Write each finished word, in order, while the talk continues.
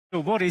So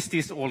what is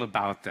this all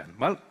about then?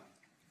 Well,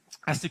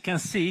 as you can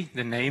see,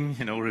 the name,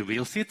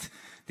 reveals it.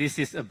 This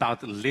is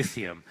about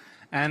lithium.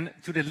 And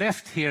to the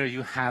left here,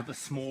 you have a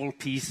small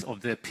piece of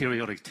the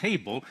periodic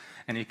table,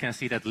 and you can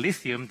see that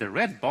lithium, the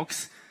red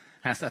box,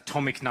 has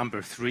atomic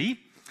number 3,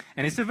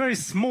 and it's a very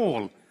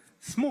small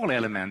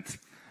element,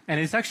 and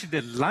it's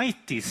actually the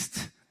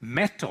lightest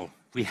metal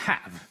we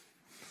have.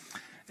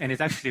 And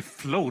it actually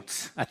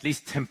floats, at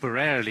least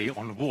temporarily,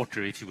 on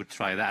water, if you would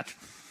try that.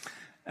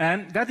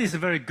 And that is a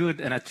very good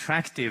and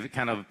attractive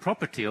kind of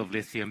property of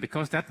lithium,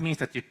 because that means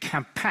that you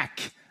can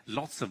pack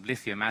lots of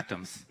lithium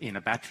atoms in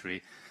a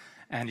battery,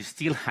 and you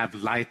still have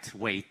light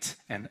weight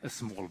and a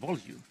small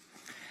volume.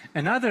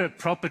 Another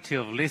property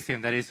of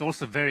lithium that is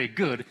also very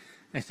good,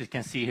 as you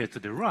can see here to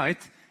the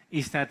right,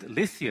 is that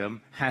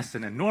lithium has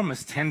an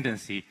enormous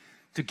tendency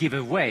to give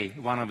away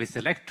one of its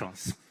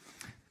electrons.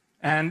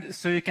 And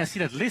so you can see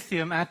that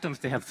lithium atoms,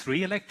 they have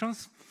 3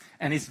 electrons,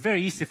 and it's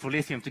very easy for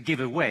lithium to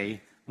give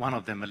away one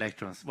of the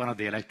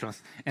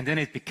electrons, and then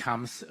it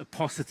becomes a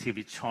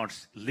positively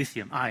charged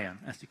lithium ion,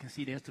 as you can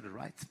see there to the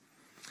right.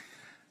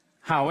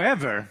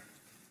 However,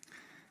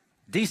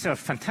 these are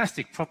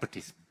fantastic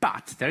properties,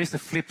 but there is a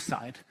flip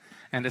side.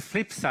 And the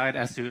flip side,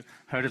 as you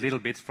heard a little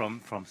bit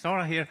from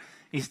Sarah here,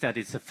 is that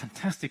it's a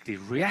fantastically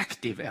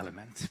reactive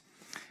element.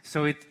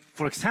 So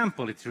for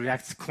example, it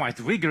reacts quite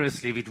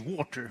vigorously with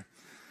water.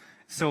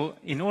 So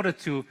in order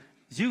to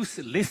use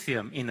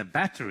lithium in a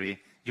battery,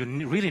 you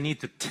really need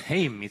to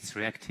tame its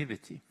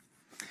reactivity.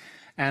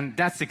 And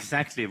that's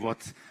exactly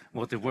what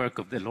the work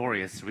of the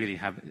laureates really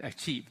have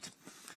achieved.